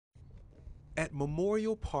At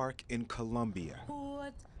Memorial Park in Columbia,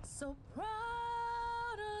 What so proudly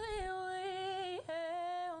we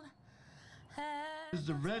hailed It is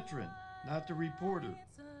the veteran, not the reporter,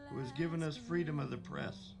 who has given us freedom of the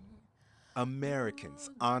press.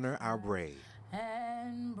 Americans honor our brave.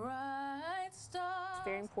 and bright stars. It's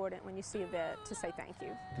very important when you see a vet to say thank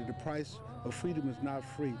you. The price of freedom is not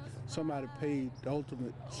free. Somebody paid the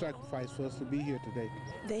ultimate sacrifice for us to be here today.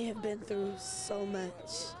 They have been through so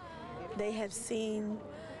much. They have seen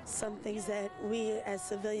some things that we as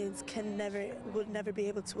civilians would never be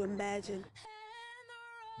able to imagine.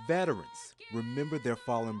 Veterans remember their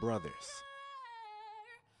fallen brothers.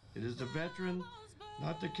 It is the veteran,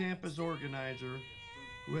 not the campus organizer,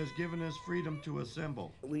 who has given us freedom to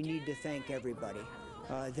assemble. We need to thank everybody.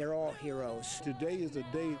 They're all heroes. Today is a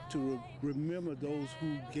day to remember those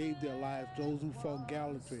who gave their lives, those who fought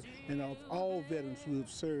gallantry, and of all veterans who have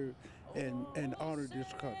served and honored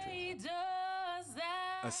this country.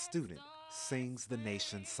 A student sings the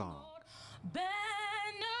nation's song.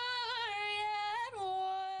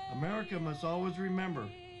 America must always remember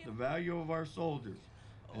the value of our soldiers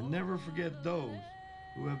and never forget those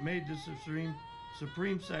who have made the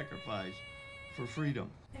supreme sacrifice for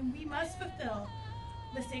freedom. And we must fulfill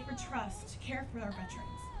the sacred trust to care for our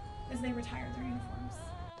veterans as they retire their uniforms.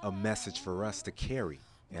 A message for us to carry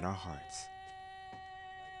in our hearts.